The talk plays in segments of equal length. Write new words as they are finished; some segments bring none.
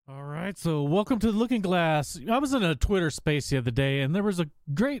right, so welcome to the Looking Glass. I was in a Twitter space the other day, and there was a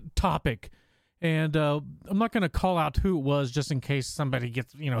great topic, and I'm not going to call out who it was just in case somebody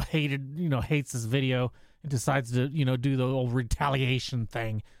gets, hates this video and decides to, do the old retaliation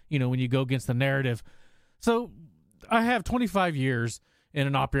thing, when you go against the narrative. So I have 25 years in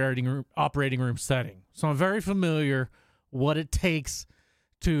an operating room setting, so I'm very familiar what it takes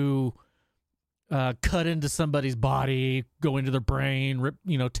to cut into somebody's body, go into their brain, rip,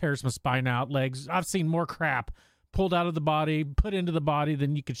 tear some spine out, legs. I've seen more crap pulled out of the body, put into the body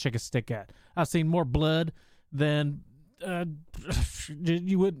than you could shake a stick at. I've seen more blood than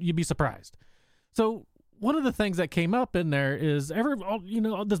you'd be surprised. So one of the things that came up in there is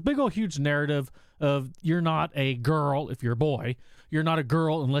this big old huge narrative of you're not a girl if you're a boy, you're not a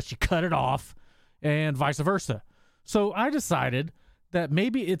girl unless you cut it off, and vice versa. So I decided that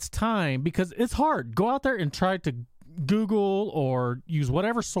maybe it's time, because it's hard. Go out there and try to Google or use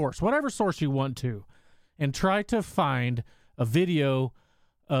whatever source you want to, and try to find a video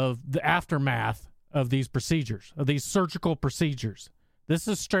of the aftermath of these procedures, of these surgical procedures. This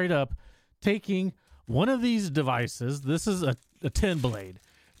is straight up taking one of these devices. This is a 10 blade.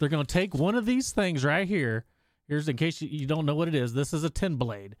 They're going to take one of these things right here. Here's, in case you don't know what it is, this is a 10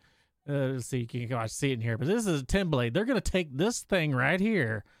 blade. Let's see, you can see it in here, but this is a 10 blade. They're going to take this thing right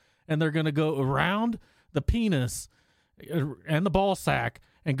here, and they're going to go around the penis and the ball sack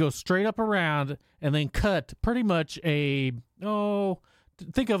and go straight up around, and then cut pretty much think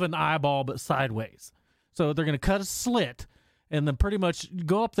of an eyeball but sideways. So they're going to cut a slit and then pretty much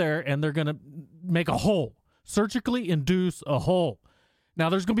go up there, and they're going to make a hole, surgically induce a hole. Now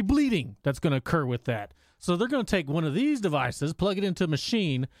there's going to be bleeding that's going to occur with that. So they're going to take one of these devices, plug it into a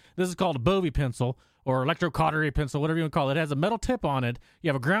machine. This is called a Bovie pencil or electrocautery pencil, whatever you want to call it. It has a metal tip on it. You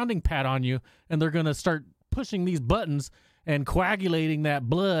have a grounding pad on you, and they're going to start pushing these buttons and coagulating that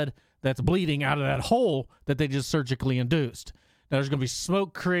blood that's bleeding out of that hole that they just surgically induced. Now, there's going to be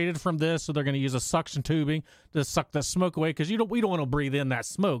smoke created from this, so they're going to use a suction tubing to suck the smoke away, because we don't want to breathe in that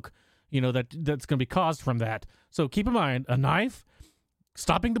smoke, that's going to be caused from that. So keep in mind, a knife,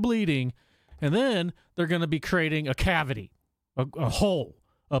 stopping the bleeding, and then they're going to be creating a cavity, a hole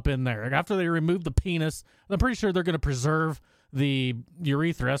up in there. After they remove the penis, I'm pretty sure they're going to preserve the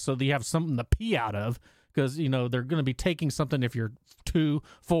urethra so that you have something to pee out of, because, they're going to be taking something. If you're 2,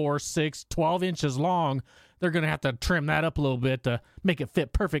 4, 6, 12 inches long, they're going to have to trim that up a little bit to make it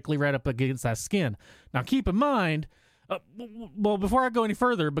fit perfectly right up against that skin. Now, keep in mind, before I go any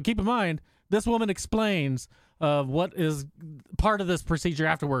further, but keep in mind, this woman explains what is part of this procedure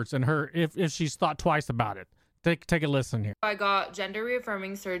afterwards, and if she's thought twice about it. Take a listen here. I got gender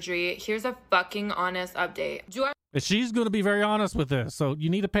reaffirming surgery. Here's a fucking honest update. She's going to be very honest with this, so you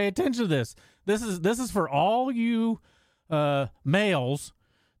need to pay attention to this. This is for all you males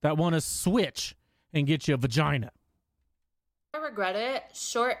that want to switch and get you a vagina. I regret it.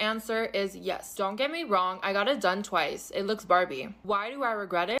 Short answer is yes. Don't get me wrong. I got it done twice. It looks Barbie. Why do I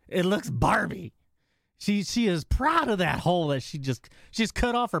regret it? It looks Barbie. She is proud of that hole that she's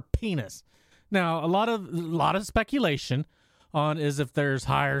cut off her penis. Now, a lot of speculation on is if there's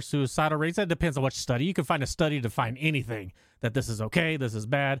higher suicidal rates. That depends on which study. You can find a study to find anything that this is okay, this is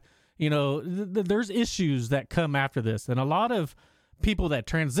bad. There's issues that come after this, and a lot of people that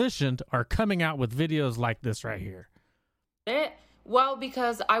transitioned are coming out with videos like this right here. Well,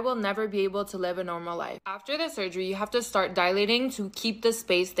 because I will never be able to live a normal life. After the surgery, you have to start dilating to keep the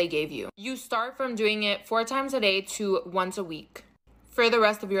space they gave you. You start from doing it 4 times a day to once a week for the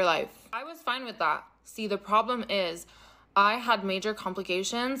rest of your life. I was fine with that. See, the problem is I had major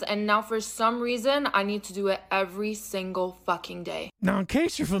complications, and now for some reason I need to do it every single fucking day. Now, in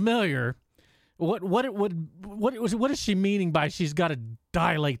case you're familiar, what is she meaning by she's got to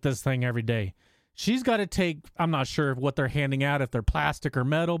dilate this thing every day? She's got to take, I'm not sure what they're handing out, if they're plastic or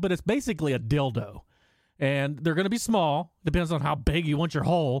metal, but it's basically a dildo. And they're going to be small. Depends on how big you want your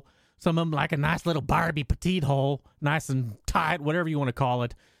hole. Some of them like a nice little Barbie petite hole, nice and tight, whatever you want to call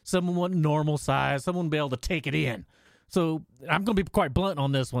it. Some want normal size. Some won't be able to take it in. So I'm going to be quite blunt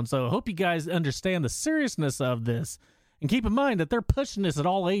on this one. So I hope you guys understand the seriousness of this. And keep in mind that they're pushing this at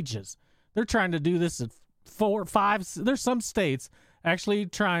all ages. They're trying to do this at 4, 5. There's some states actually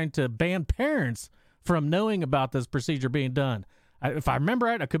trying to ban parents from knowing about this procedure being done. If I remember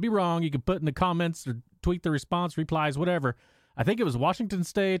right, I could be wrong. You can put in the comments or tweet the response, replies, whatever. I think it was Washington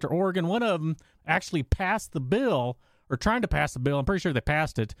State or Oregon. One of them actually passed the bill, or trying to pass the bill. I'm pretty sure they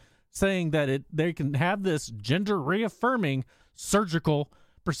passed it, saying that they can have this gender reaffirming surgical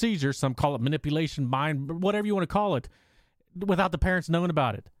procedure. Some call it manipulation, mind, whatever you want to call it, without the parents knowing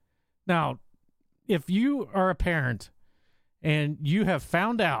about it. Now, if you are a parent and you have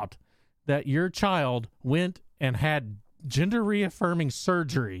found out that your child went and had gender reaffirming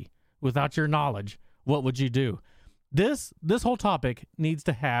surgery without your knowledge, what would you do? This whole topic needs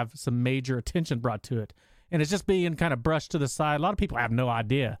to have some major attention brought to it, and it's just being kind of brushed to the side. A lot of people have no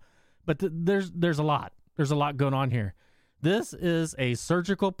idea, but there's a lot. There's a lot going on here. This is a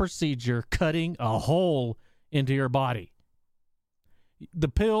surgical procedure cutting a hole into your body. The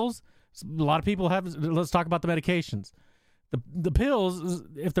pills, a lot of people have. Let's talk about the medications. The pills,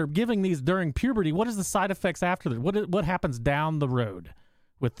 if they're giving these during puberty, what is the side effects after that? What happens down the road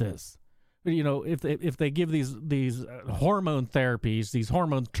with this? You know, if they give these hormone therapies, these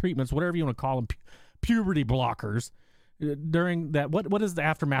hormone treatments, whatever you want to call them, puberty blockers, during that, what is the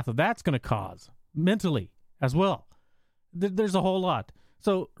aftermath of that's going to cause mentally as well? There's a whole lot.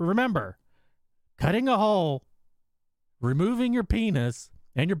 So remember, cutting a hole, removing your penis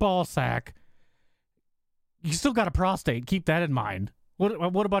and your ball sack. You still got a prostate. Keep that in mind.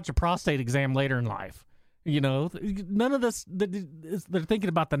 What about your prostate exam later in life? You know, none of this. They're thinking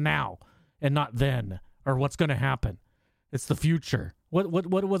about the now and not then, or what's going to happen. It's the future. What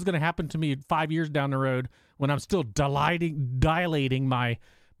was going to happen to me 5 years down the road when I'm still dilating my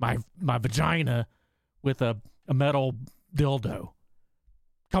vagina with a metal dildo?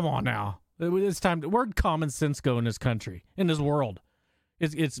 Come on now. It's time. Where'd common sense go in this country, in this world?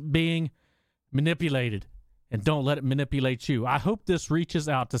 It's being manipulated. And don't let it manipulate you. I hope this reaches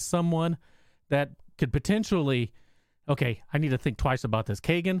out to someone that could potentially, okay, I need to think twice about this.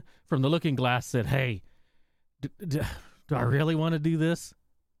 Kagan from the Looking Glass said, hey, do I really want to do this?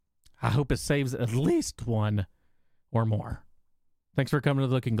 I hope it saves at least one or more. Thanks for coming to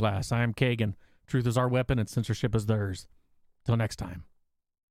the Looking Glass. I am Kagan. Truth is our weapon and censorship is theirs. Till next time.